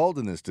 I'm involved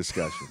in this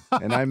discussion,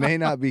 and I may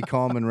not be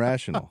calm and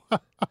rational.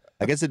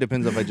 I guess it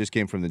depends if I just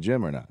came from the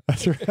gym or not.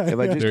 That's right. If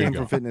I just came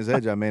from Fitness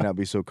Edge, I may not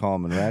be so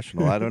calm and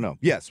rational. I don't know.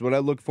 Yes, what I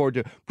look forward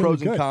to,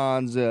 pros and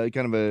cons, kind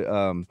of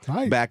a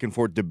back and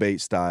forth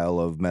debate style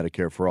of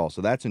Medicare for All.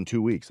 So that's in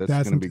 2 weeks. That's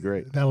going to be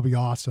great. That'll be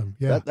awesome.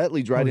 Yeah, that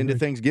leads right into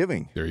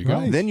Thanksgiving. There you go.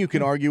 Right. Then you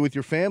can argue with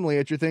your family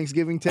at your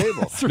Thanksgiving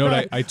table.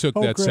 No, I took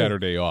that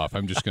Saturday off.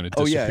 I'm just going to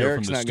disappear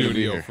from the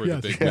studio for the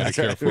big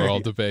Medicare for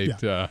All debate.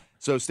 Yeah.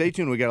 So stay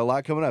tuned. We got a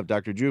lot coming up.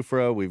 Dr.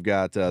 Jufra, we've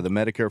got the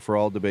Medicare for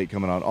All debate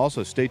coming on.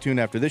 Also, stay tuned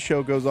after this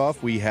show goes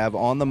off. We have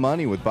On the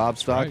Money with Bob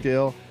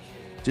Stockdale. Right.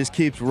 Just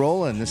keeps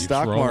rolling. The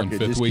stock market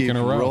just keeps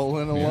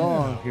rolling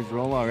along. Keeps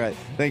rolling along. All right.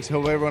 Thanks.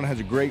 Hope everyone has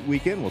a great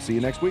weekend. We'll see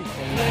you next week.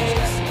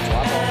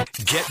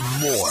 Get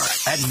more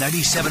at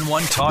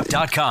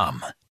 971talk.com.